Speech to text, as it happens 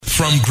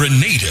From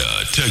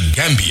Grenada to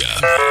Gambia.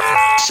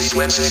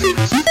 Sequencing.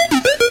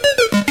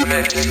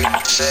 Connected.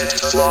 Set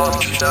to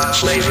launch.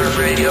 Flavor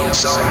radio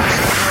song.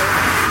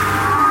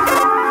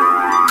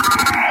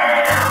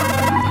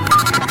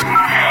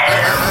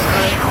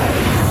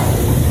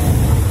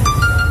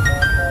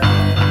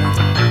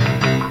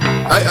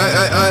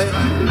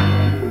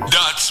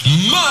 That's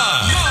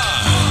mine.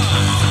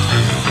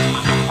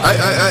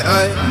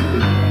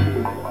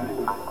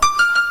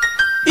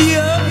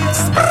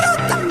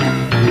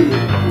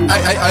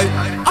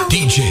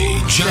 DJ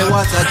John. Say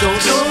what I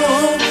don't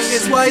know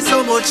is why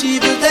so much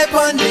evil they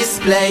on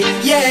display.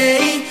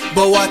 Yay!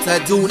 But what I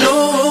do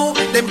know,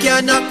 them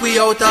can't knock we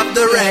out of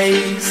the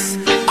race.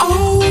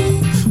 Oh,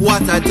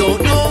 what I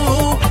don't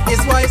know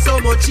is why so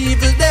much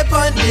evil they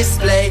on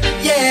display.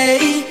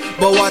 Yay!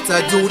 But what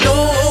I do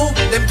know,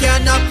 them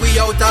can't knock we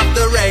out of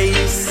the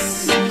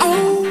race. Oh.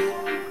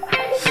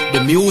 The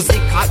music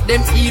at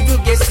them evil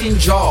guessing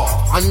jaw.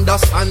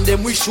 Understand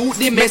them, we shoot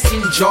the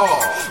messenger.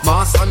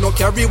 Master no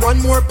carry one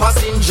more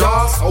passenger.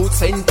 South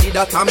senti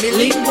that a me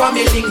lingua.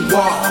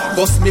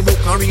 Bust me book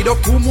and read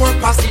up 2 more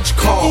passage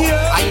call.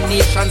 I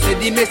nation say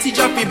the message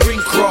of we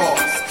bring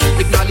cross.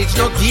 Acknowledge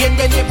no gain,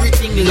 then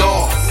everything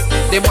lost.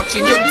 They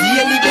watching your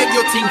daily, beg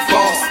your think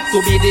fast.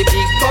 To be the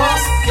big boss,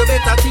 you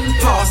better think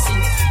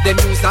passing. Them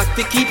use that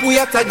to keep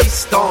we at a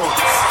distance.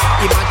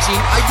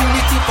 Imagine a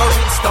unity for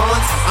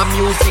instance. A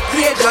music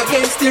rage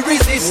against the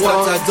resistance.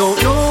 What I don't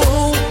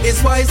know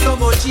is why so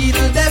much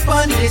evil they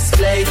on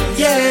display.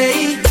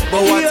 Yay!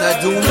 But what I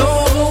do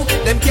know,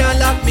 them can't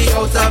lock me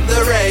out of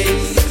the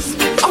race.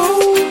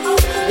 Oh!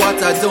 What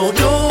I don't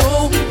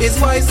know is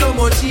why so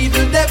much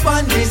evil they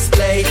on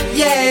display.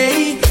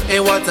 Yay!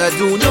 And what I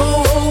do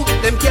know,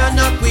 them can't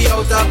knock me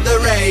out of the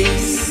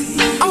race.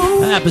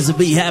 Oh. Happens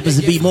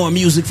to be more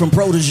music from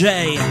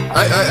Protege.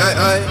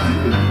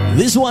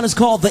 This one is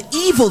called The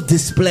Evil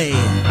Display.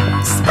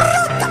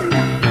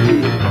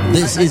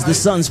 This is the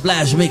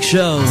Sunsplash Mix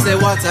Show. Say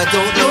what I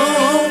don't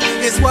know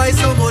is why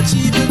so much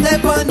evil they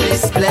on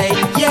display.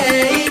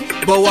 Yay!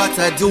 But what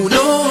I do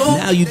know.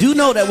 Now you do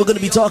know that we're going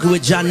to be talking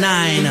with John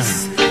 9.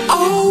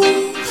 Oh,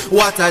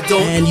 what I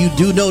don't. And you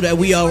do know that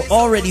we are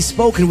already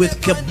spoken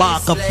with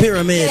Kabaka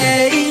Pyramid.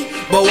 Yay!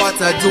 But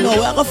what I do. No,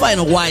 we're gonna find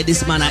out why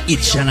this man a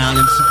itch and all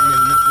them something.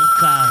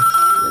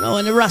 You know,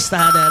 when the Rasta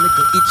had a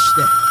little itch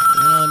there.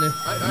 You know, the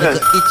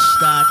little itch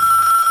start.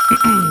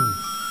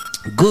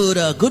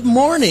 Good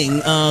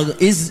morning.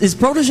 Is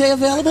Protege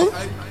available?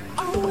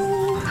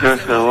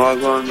 What's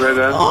on,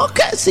 brother?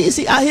 Okay,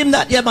 see, I him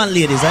that, yeah, man,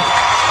 ladies, eh?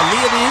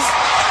 Ladies,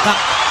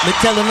 me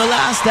tell him the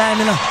last time,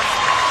 you know.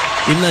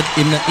 Him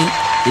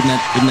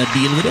not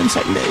deal with him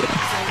something there, you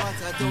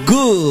know.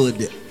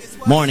 Good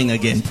morning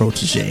again,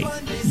 Protege.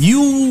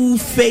 You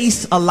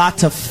face a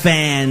lot of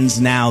fans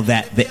now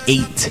that the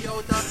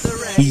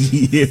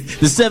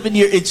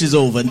 7-year itch is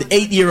over, and the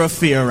 8-year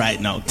affair right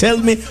now. Tell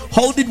me,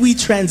 how did we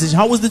transition?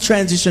 How was the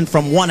transition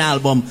from one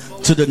album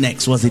to the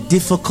next? Was it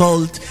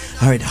difficult?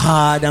 Or it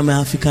hard? I mean,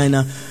 have to kind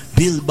of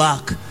build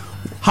back.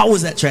 How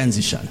was that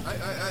transition?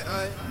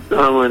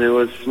 Man, it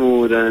was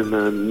smooth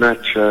and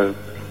natural.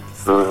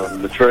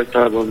 The first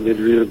album did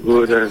real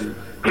good, and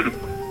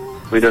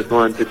we just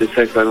wanted the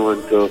second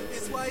one to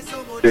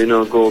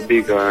go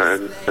bigger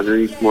and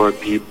reach more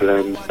people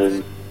and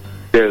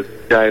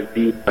dive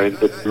deeper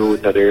into the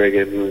root of the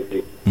reggae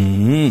music.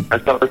 Mm-hmm. I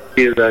thought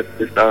that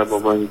this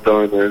album was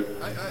done and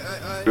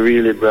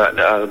really brought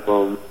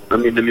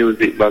the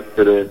music back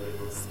to the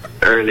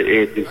early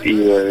 80s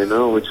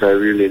era, which I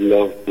really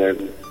loved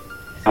and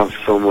have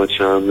so much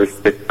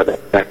respect for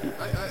that.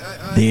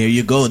 There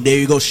you go.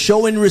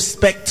 Showing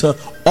respect to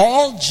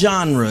all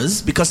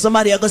genres, because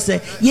somebody are going to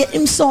say, yeah,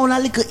 him sound a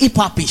little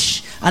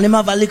hip-hop-ish and him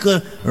have a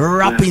little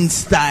rapping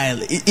style.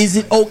 Is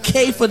it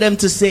okay for them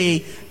to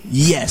say,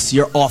 yes,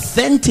 you're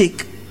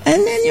authentic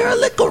and then you're a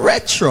little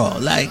retro?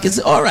 Like, it's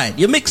all right.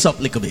 You mix up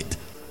a little bit.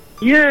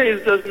 Yeah,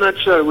 it's just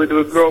natural. We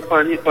grow up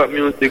on hip-hop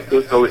music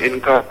too, so we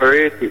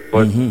incorporate it.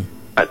 But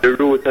at the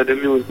root of the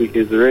music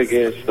is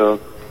reggae, so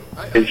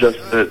it's just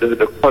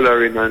the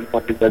coloring and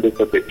pop is a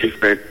little bit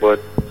different, but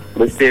at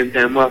the same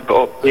time, we have to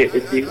update the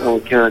thing. We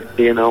can't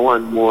stay in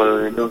one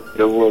more, the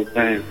whole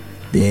time.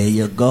 There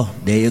you go.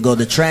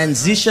 The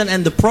transition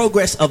and the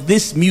progress of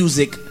this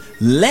music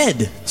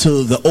led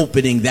to the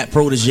opening that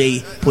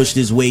Protege pushed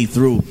his way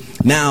through.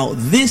 Now,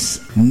 this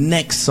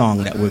next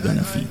song that we're going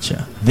to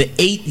feature, The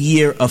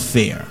 8-Year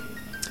Affair.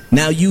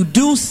 Now, you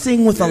do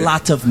sing with a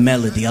lot of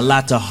melody, a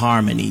lot of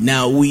harmony.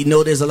 Now, we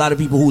know there's a lot of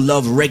people who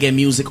love reggae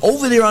music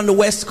over there on the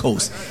West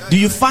Coast. Do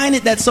you find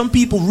it that some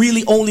people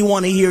really only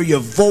want to hear your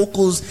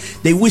vocals?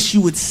 They wish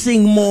you would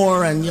sing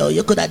more and,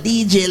 you could have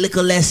DJ a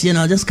little less,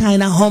 just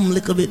kind of hum a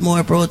little bit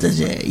more,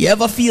 Protege. You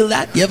ever feel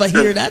that? You ever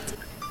hear that?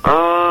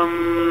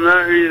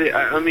 Not really.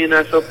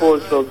 I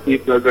suppose some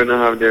people are going to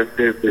have their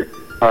favorite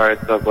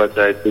parts of what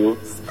I do.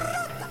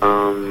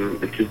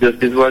 It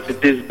just is what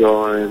it is,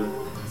 though, and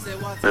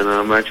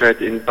I try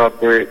to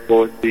incorporate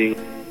both things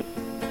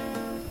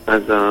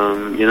as,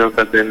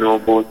 because they know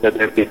both that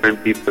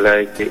different people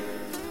like it.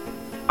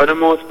 for the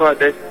most part,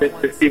 they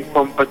feel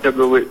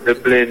comfortable with the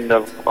blend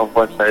of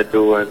what I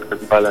do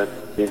and balance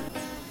it.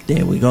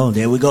 There we go.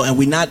 And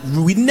we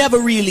never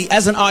really,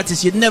 as an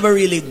artist, you never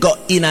really got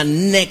in a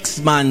next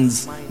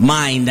man's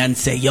mind and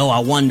say, yo, I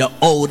wonder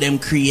how them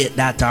create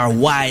that or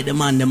why them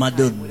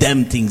do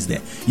them things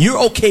there. You're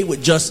okay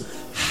with just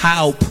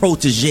how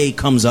Protoje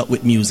comes up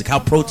with music, how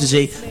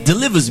Protoje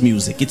delivers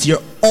music. It's your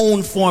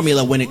own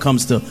formula when it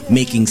comes to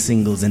making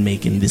singles and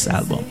making this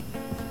album.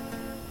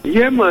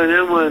 Yeah, man.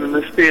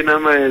 I'm staying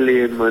on my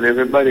lane, man.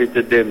 Everybody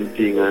to them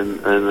thing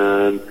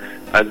and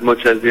as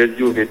much as there's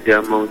unity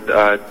amongst the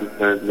artists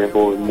and the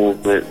whole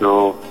movement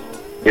now,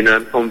 you know,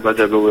 I'm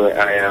comfortable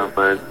where I am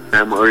and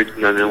I'm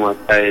original in what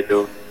I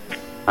do.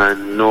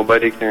 And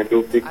nobody can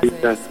do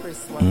that.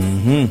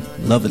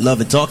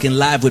 Love it. Talking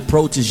live with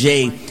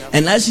Protoje.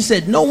 And as you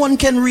said, no one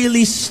can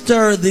really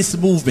stir this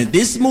movement.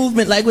 This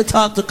movement, like we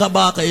talked to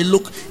Kabaka, it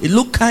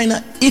look kind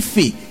of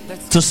iffy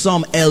to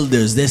some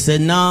elders. They say,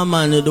 nah,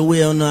 man, the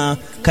way on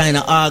kind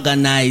of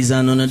organize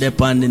and on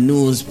the on the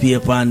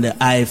newspaper and the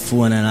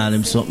iPhone and all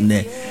them something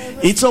there.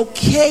 It's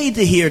okay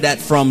to hear that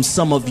from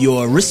some of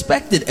your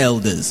respected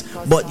elders,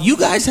 but you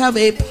guys have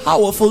a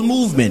powerful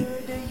movement.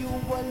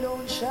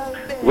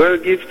 Well,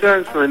 give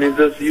thanks, man. It's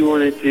just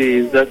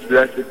unity. That's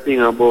the thing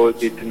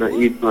about it. You know,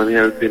 each one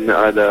helping the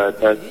other.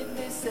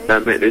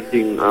 That make the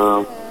thing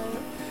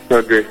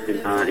progress in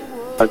a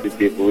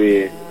positive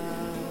way.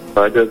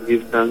 So I just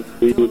give thanks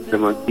to youth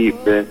them and keep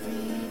the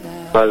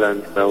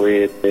balance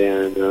away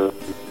there. And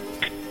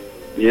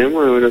yeah,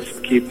 man, we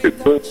just keep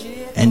it good.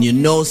 And you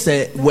know,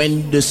 say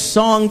when the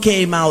song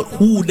came out,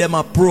 who them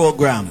a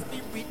program?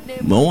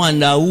 I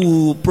wonder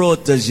who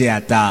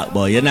Protoje talk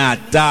about. You're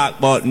not talk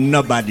about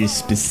nobody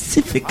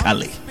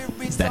specifically.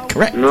 Is that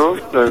correct? No,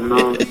 sir,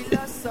 no.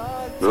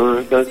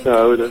 No, that's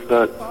how I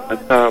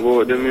talk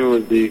about the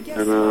music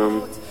and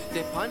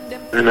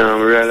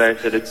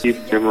realize that the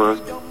people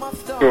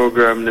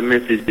program the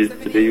messages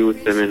to the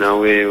youth them in a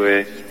way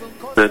where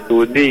not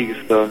too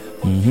big, so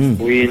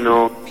we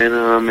know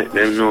and make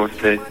them know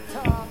say you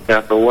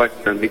have to watch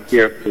and be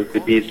careful to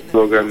these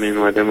programming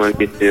what they might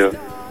get to.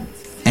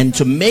 And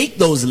to make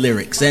those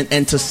lyrics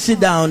and to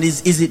sit down,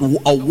 is it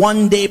a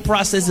one-day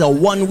process, a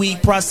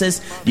one-week process?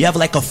 Do you have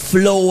like a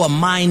flow, a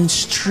mind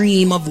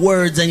stream of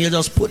words and you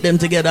just put them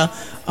together?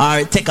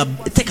 Or take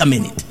a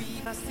minute?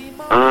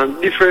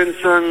 Different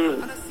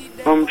songs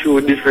come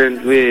through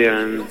different way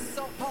and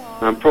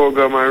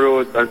program I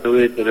wrote on the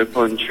way to the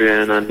country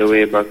and on the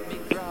way back.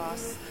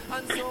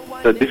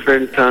 So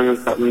different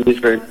songs happen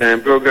different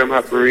time. Program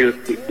happen real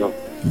quick though.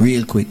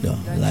 Real quick though.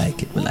 We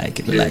like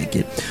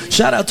it.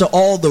 Shout out to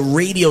all the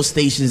radio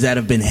stations that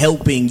have been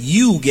helping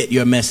you get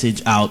your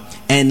message out.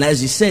 And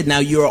as you said, now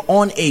you're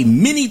on a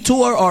mini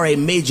tour or a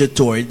major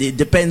tour. It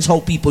depends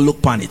how people look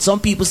upon it. Some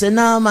people say,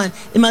 nah man,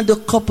 I might do a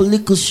couple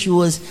little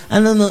shows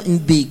and nothing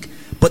big.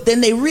 But then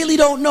they really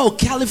don't know.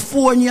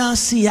 California,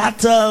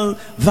 Seattle,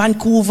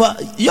 Vancouver.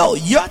 Yo,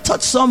 you're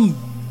touched some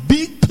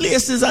big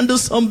places and do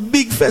some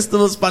big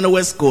festivals on the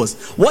West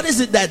Coast. What is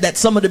it that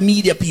some of the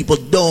media people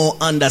don't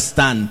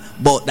understand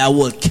about that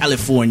whole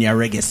California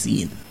reggae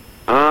scene?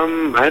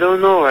 I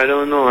don't know.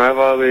 I've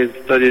always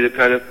studied the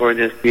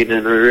California scene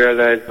and I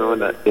realize now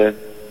that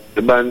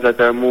the bands that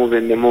are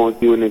moving the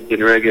most unit in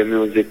reggae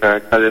music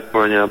are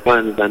California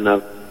bands and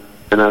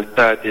have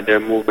started their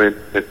movement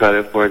in the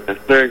California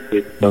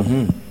circuit. So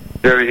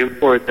very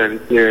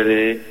important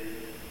clearly.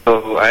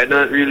 So I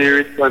don't really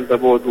respond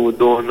about who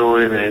don't know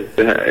him.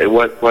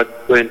 What's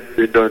going to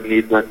be done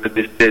needs not to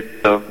be said.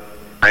 So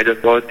I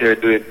just out there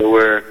doing the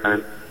work.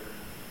 And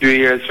 2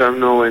 years from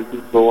now, when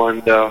people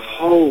wonder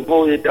how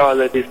did all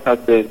of this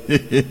happen,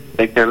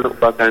 they can look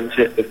back and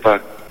check the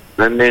facts.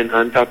 And then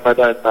on top of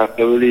that,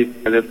 after we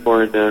leave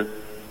California,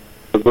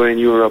 we're going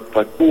to Europe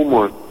for 2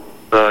 months.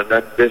 So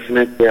that's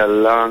definitely a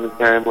long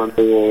time on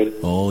the road.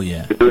 Oh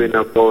yeah. We're doing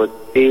about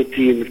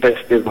 18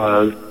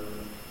 festivals.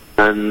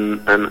 And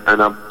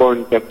a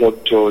bunch of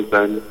club shows,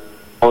 and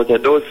out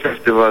of those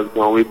festivals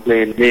now we're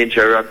playing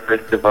major rock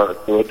festivals,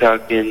 so we're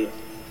talking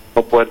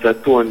upwards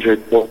of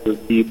 200,000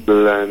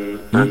 people and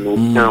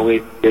we can't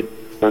wait to get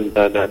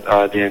under that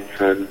audience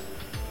and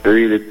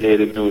really play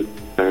the music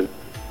and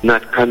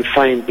not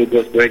confined to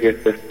just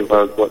reggae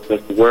festivals but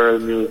just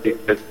world music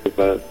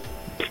festivals.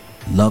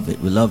 Love it.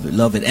 We love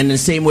it. And in the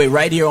same way,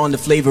 right here on the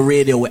Flavor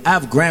Radio, we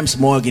have Gramps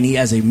Morgan. He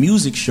has a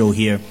music show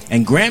here.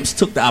 And Gramps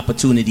took the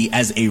opportunity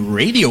as a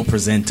radio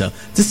presenter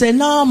to say,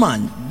 nah,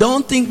 man,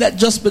 don't think that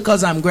just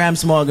because I'm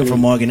Gramps Morgan from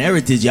Morgan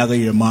Heritage, y'all gonna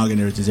hear Morgan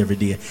Heritage every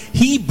day.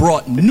 He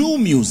brought new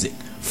music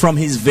from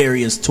his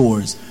various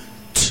tours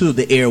to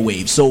the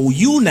airwaves. So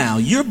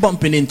you're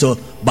bumping into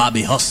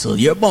Bobby Hustle.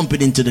 You're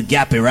bumping into the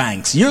Gappy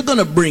Ranks. You're going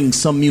to bring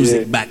some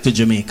music back to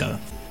Jamaica.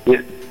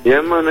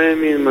 Yeah,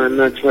 man,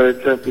 not try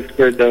to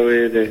spread that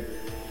way there.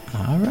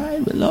 All right,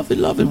 we love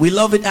it. We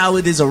love it how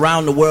it is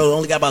around the world.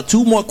 Only got about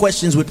 2 more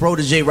questions with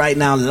Protoje right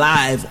now,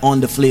 live on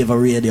the Flavor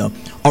Radio.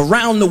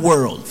 Around the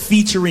world,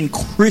 featuring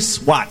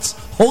Chris Watts.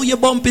 How you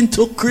bump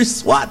into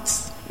Chris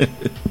Watts?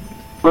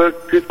 Well,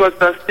 this was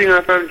a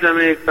singer from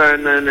Jamaica,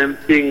 and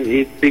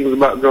he sings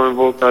background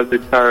vocals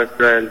with Taras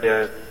Riley.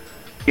 Yeah.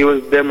 He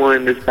was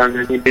demoing the song,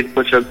 and he did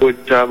such a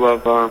good job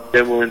of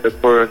demoing the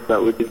chorus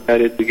that we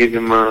decided to give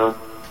him a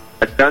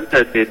chance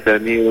at it,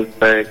 and he was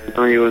like,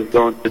 he was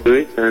down to do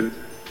it, and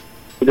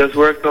it just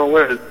worked out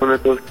well. It's one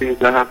of those things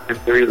that happen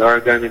real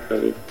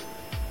organically.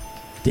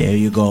 There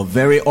you go.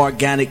 Very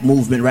organic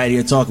movement right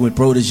here, talking with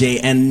Protege.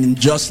 And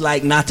just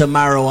like Not a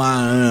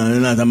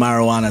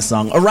Marijuana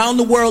song, Around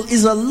the World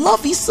is a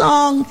lovey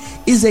song,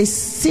 is a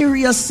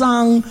serious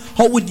song.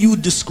 How would you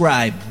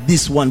describe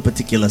this one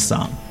particular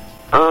song?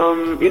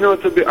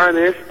 To be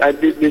honest, I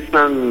did this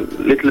song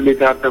a little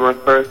bit after my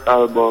first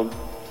album,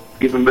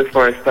 even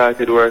before I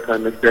started work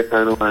on the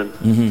second one.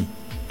 Mm-hmm.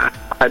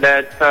 Had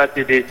I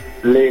started it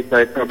late,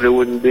 I probably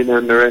wouldn't been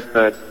on the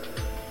record.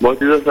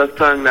 But it was a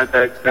song that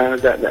I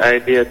got the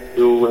idea to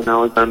do when I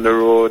was on the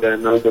road,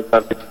 and I was just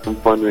having some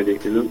fun with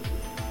it,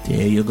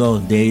 There you go,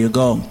 there you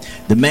go.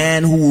 The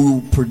man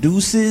who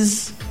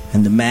produces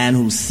and the man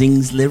who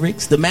sings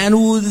lyrics, the man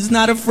who is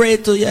not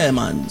afraid to,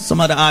 some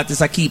other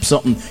artists, I keep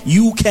something.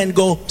 You can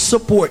go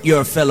support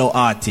your fellow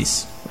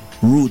artists,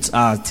 roots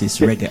artists,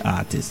 reggae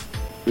artists.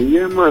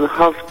 Yeah, man,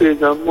 half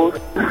days a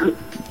month.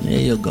 There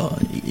you go.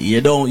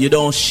 You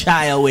don't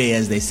shy away,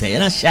 as they say.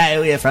 You're not shy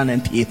away from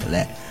them people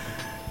there.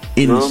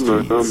 In the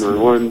streets. No, man.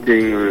 One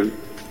thing, man.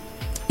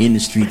 In the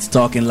streets,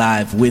 talking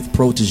live with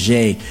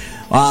Protege.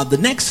 The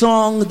next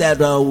song that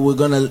we're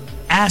going to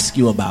ask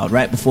you about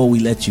right before we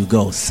let you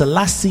go,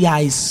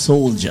 Selassie's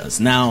Soldiers.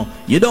 Now,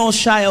 you don't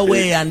shy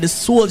away, and the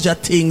soldier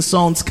thing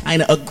sounds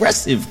kind of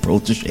aggressive,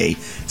 Protege.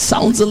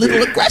 Sounds a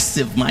little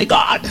aggressive, my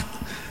God.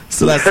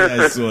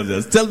 Selassie's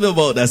Soldiers. Tell me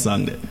about that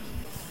song then.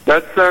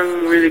 That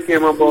song really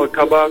came about.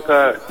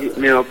 Kabaka hit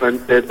me up and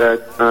said that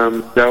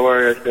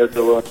Jawariah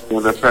Shelter was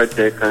on a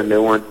project and they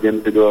wanted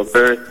him to do a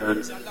verse,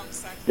 and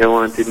they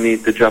wanted me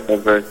to drop a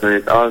verse on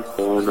it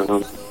also. And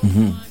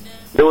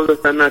it was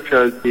just a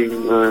natural thing,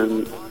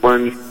 and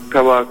when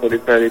Kabaka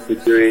decided to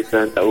do it,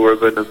 and that we were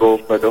going to go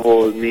for the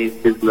whole me,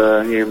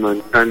 Sizzla, him,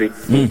 and Chronic,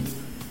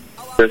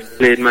 just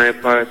played my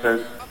part,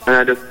 and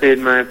I just played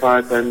my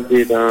part and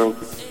did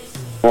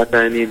what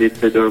I needed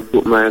to do,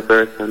 put my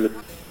verse on it.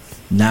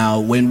 Now,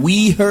 when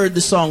we heard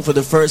the song for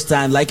the first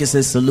time, like I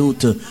said,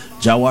 salute to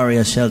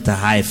Jawariah Shelter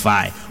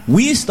Hi-Fi,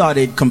 we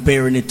started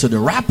comparing it to the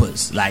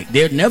rappers. Like,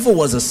 there never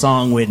was a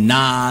song with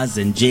Nas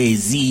and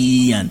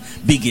Jay-Z and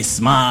Biggie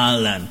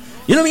Small and,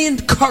 you know what I mean?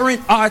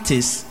 Current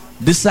artists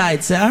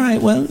decide, say, all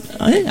right, well,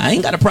 I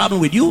ain't got a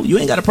problem with you. You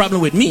ain't got a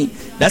problem with me.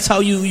 That's how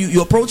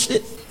you approached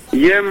it?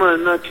 Yeah,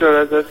 man, natural.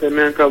 As I said,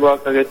 me and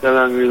Kabaka get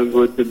along real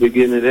good to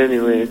begin it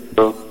anyway.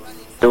 So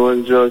it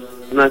was just,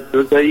 it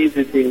was an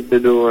easy thing to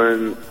do,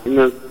 and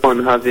it's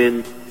fun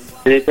having,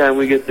 anytime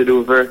we get to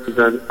do verses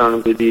and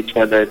songs with each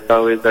other, it's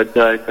always a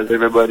joy, because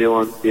everybody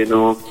wants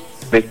to,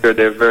 make sure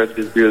their verse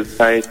is real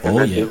tight and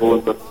that they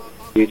hold up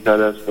to each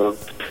other. So,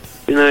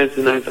 it's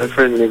a nice,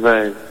 friendly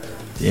vibe.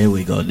 There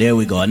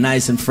we go. A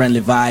nice and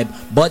friendly vibe,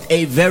 but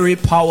a very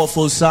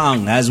powerful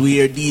song. As we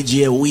hear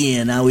DJ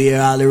Wayne and we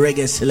hear all the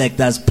reggae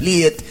selectors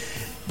play it,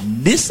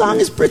 this song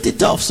is pretty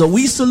tough. So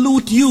we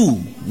salute you,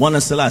 one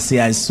of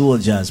Selassie's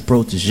Soldiers,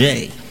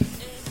 Protege.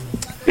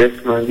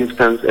 Yes, man. Give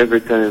thanks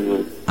every time,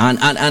 man.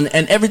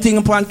 And everything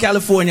upon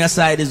California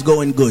side is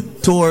going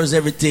good. Tours,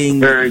 everything.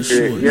 Very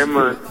great. Yeah,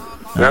 man.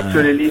 We're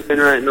actually leaving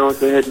right now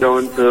to head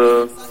down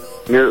to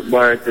Milk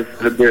Bar to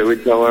celebrate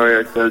with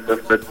Jawariah Shelter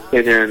for the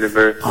 10th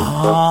anniversary.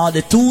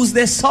 The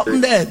Tuesday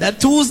something there. That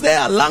Tuesday,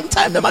 a long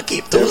time them I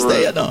keep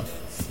Tuesday,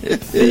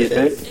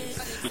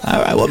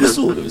 Alright, well, we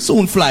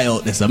soon fly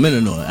out this, I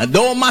know. And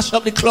don't mash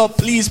up the club,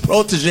 please,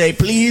 Protege,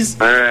 please.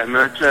 Alright,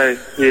 man, try to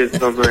see it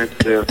somewhere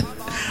too.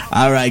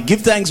 Alright,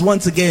 give thanks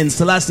once again.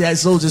 Selassie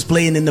Soldiers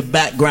playing in the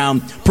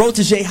background.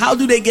 Protege, how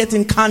do they get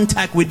in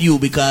contact with you?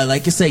 Because,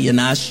 like you say, you're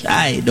not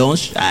shy. Don't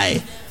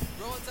shy.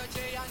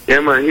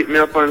 Yeah, man, hit me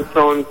up on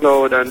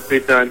SoundCloud and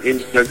Twitter and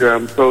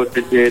Instagram,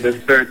 Protege.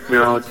 Just search me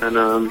out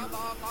and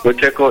go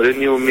check out the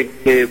new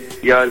mixtape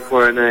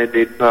Yardcore and I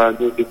did called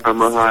Music From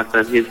My Heart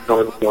and his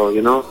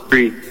SoundCloud,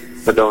 free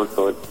for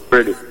download.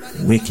 Ready.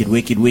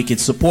 Wicked.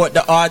 Support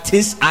the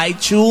artist,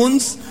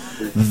 iTunes,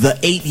 The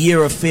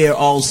 8-Year Affair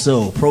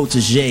also.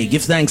 Protege.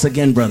 Give thanks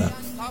again, brother.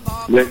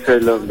 Bless I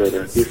love,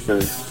 brother. Give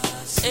thanks.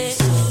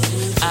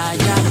 I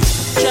am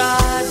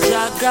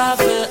Jaja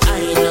gravel,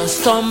 I no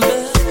stumble,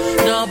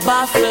 no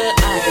baffle,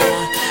 I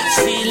am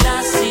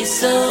Selassie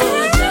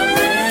Soldier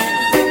man.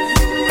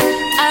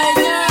 I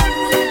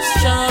am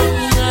strong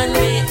and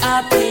be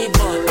happy,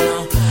 but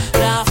no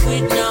laugh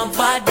with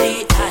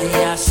nobody. I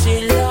am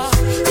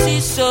Selassie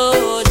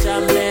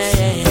Soldier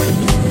man.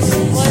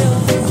 Well,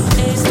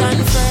 it's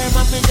confirmed,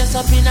 I've been just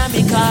up in a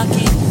me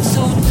khaki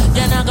suit.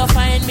 You're not gonna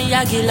find me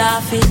a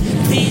gilafi.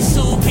 Peace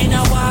soup in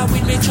a war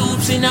with me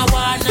troops in a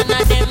war. None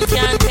of them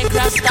can take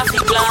Rastafari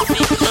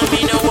coffee. No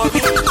me no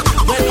worry,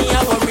 when me a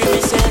worry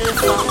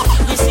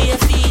myself. Me see a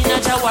fiend a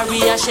a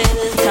warrior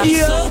shelter.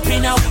 Soup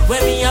in a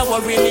where me a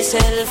worry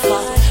myself.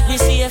 Me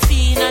see a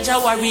fiend a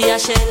warrior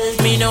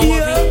shelter. Me no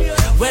worry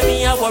where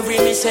me a worry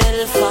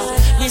myself.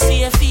 Me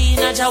see a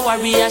fiend a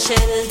warrior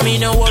shelter. Me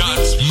no worry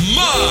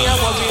me a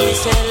worry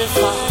myself.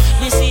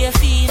 Me see a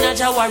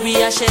fiend a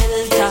warrior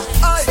shelter.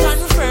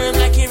 Stand firm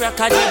like a rock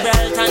at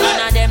Gibraltar.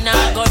 None of them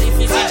now go if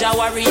you see a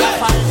warrior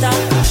falter.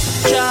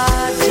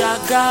 Jah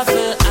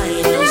gravel,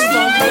 I no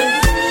stumble,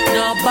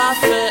 no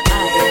baffle, I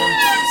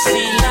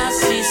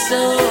Selassie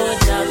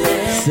soldier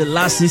man.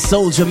 Selassie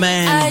soldier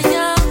man.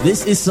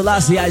 This is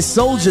Selassie I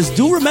Soldiers.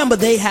 Do remember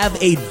they have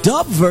a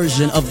dub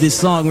version of this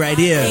song right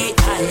here.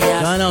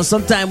 I know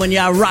sometime when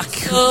you're rock,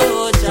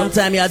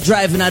 sometime you're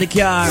driving out the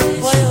car,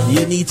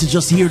 you need to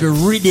just hear the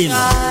rhythm,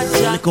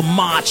 the little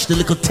march, the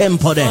little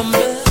tempo there.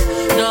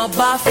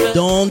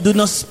 Don't do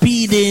no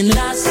speeding,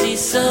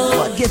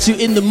 but get you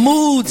in the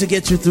mood to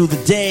get you through the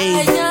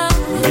day,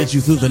 get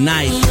you through the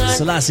night.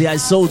 Selassie I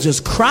Soldiers,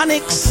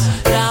 Chronics,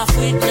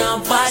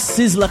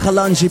 Sizzla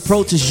Kalonji,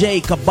 Protege,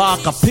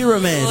 Kabaka,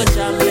 Pyramid.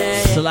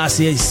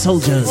 Selassie I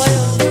Soldiers.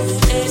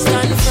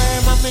 Stand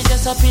firm and me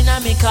just up in a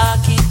me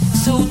khaki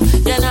suit.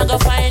 You're not gonna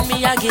find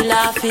me a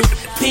gilafi.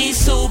 Peace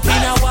soup in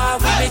a war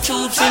with me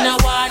troops in a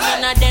war.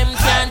 None of them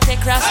can take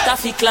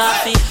Rastafi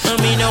claffy. And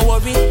me no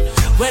worry,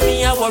 when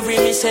me a worry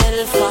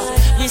myself.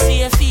 Me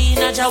see a fiend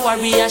a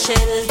warrior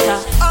shelter.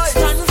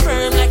 Stand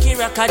firm like a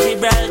rock at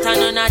Gibraltar.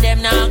 None of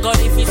them now go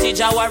if you see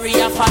a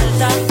warrior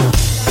falter.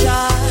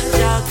 Jah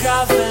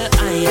gravel,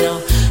 I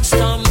know.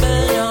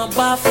 Stumble, no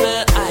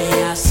baffle, I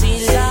see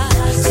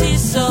Selassie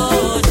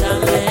soldier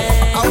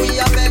man. And we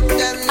a make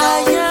them know. I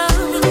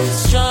am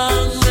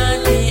strong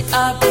and be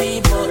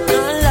happy, but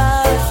no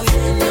love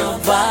with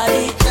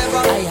nobody. I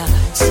am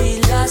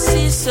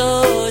Selassie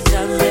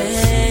soldier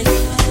man.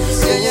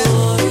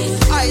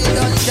 I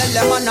don't tell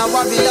them I'm a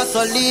warrior,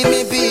 so leave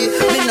me be.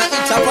 Me no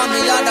itch up on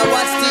me other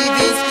watch TV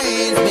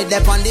screens. Me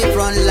dep on the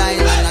front line,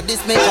 and at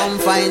this me come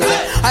find.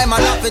 I'm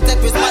an have to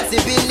take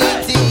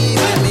responsibility.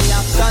 Me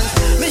actions.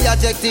 Me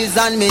objectives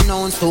and me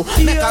nouns too.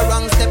 Make a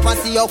wrong step and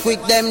see how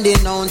quick them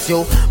denounce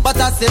you. But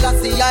I still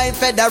see I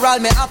federal.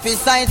 Me happy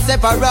side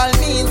separal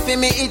means for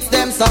me it's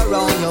them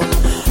surround you.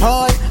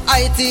 All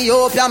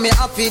Ethiopia me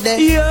happy there.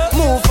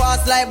 Move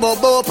fast like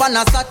Bobo on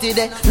a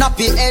Saturday.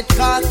 Nappy head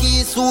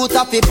khaki suit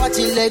happy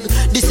patchy leg.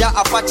 This ya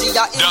Apache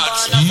ya in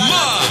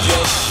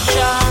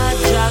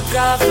Jah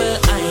gravel,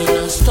 I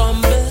no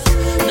stumble,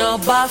 no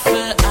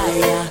baffle,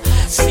 I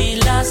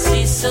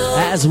Selassie soldier.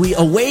 As we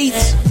await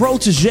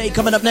Protege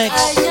coming up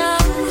next,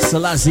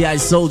 Selassie I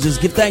Soldiers.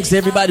 Give thanks to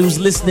everybody who's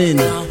listening.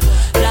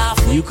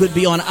 You could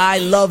be on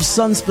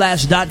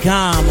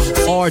ilovesunsplash.com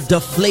or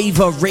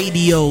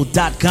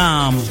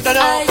theflavorradio.com.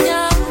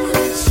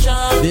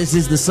 This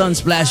is the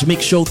Sunsplash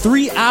Mix Show.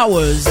 3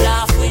 hours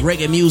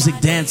reggae music,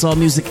 dancehall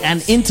music,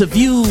 and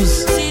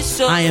interviews.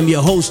 I am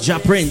your host, Ja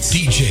Prince.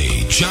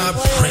 DJ Ja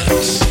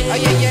Prince.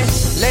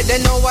 Let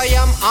them know I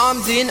am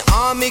armed in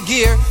army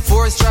gear.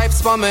 4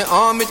 stripes for my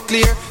arm it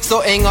clear. So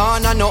hang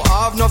on, I no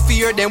have no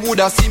fear. Them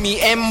woulda see me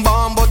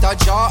embalm, but a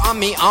jaw and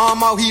me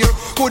arm out here.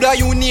 Coulda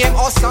you name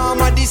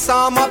Osama, this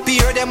arm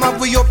appear. Them have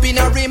we up in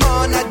a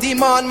remand, a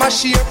demand my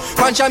sheer.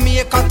 From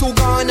Jamaica to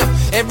Ghana,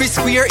 every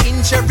square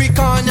inch, every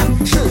corner.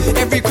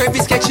 Every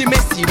crevice catch a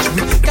message.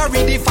 We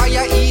carry the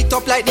fire, eat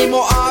up like the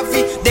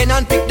Mojave. Then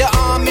unpick the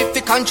arm if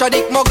it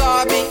contradict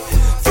Mugabe.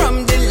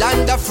 From the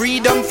land of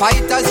freedom,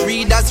 fighters,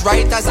 readers,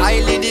 writers,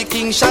 highly the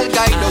king shall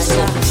guide us.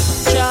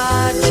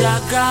 Jah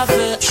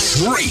gravel,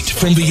 Straight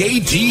from the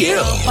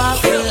ATL.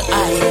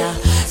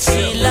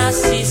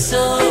 Selassie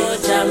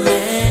soldier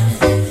man.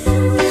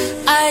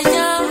 I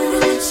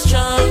am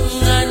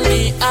strong and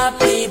be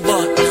happy,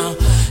 but no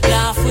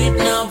laugh with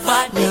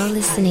nobody. You're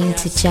listening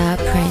to Ja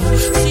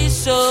Prince.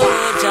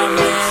 Soldier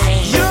man.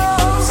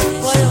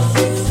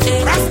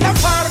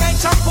 Rastafari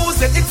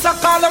composing, it's a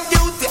call of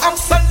duty,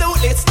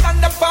 absolutely.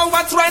 Stand up for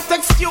what's right,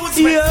 excuse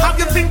me. How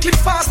you thinking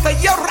faster?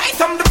 You're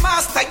right, I'm the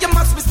master. You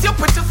must be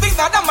stupid to think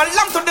that I'm a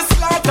lamb to the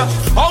slaughter.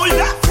 Hold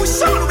up,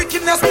 push on,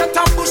 wickedness get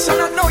ambush.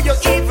 And I know you're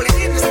evil, it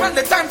didn't spend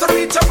the time to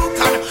reach a book.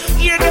 And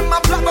hear them a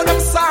blab of them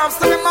psalms,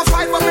 tell them a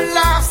fight for me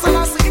laugh. So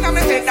I see in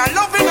my head, I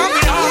love it on me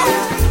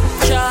heart.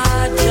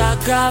 Jah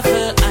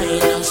gravel,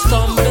 I no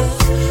stumble,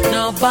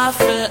 no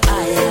baffle, I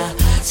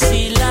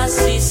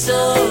Selassie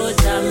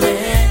soldier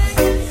man.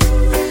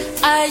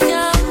 I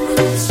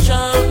am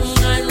strong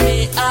and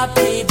be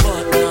happy,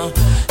 but no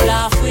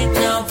laugh with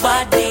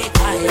nobody. I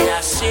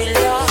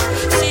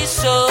Selassie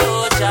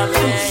soldier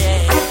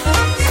man.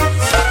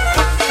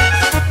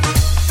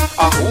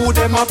 Who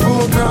them a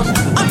program?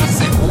 I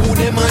say who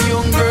them a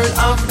young girl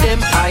of them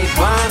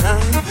iPhone?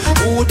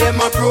 Who them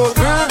a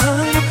program?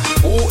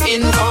 Who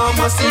in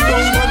pharmacy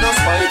don't wanna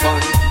spy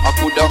ban? I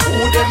coulda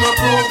who them a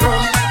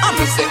program? I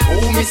say who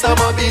Miss a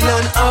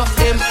Babylon of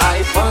them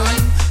iPhone?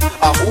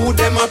 Who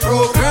them a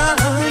program?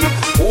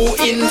 Who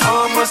in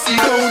pharmacy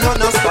don't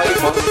wanna spy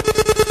ban?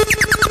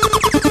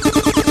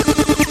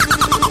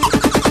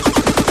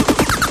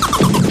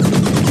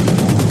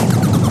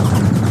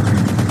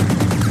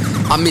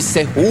 I me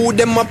say who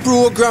them a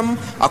program?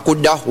 I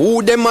coulda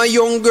who them a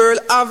young girl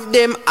have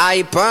them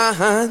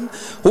iPad.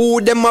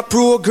 Who them a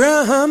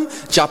program?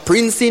 Ja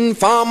Prince in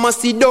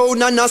pharmacy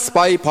down and a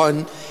spy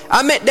pan.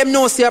 I make them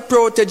know say a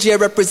protege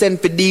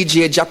represent for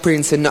DJ Ja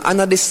Prince and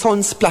the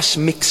Sunsplash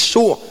mix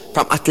show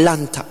from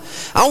Atlanta.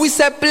 And we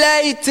say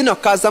play it, you know,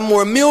 cause of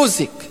more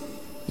music.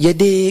 You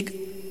dig?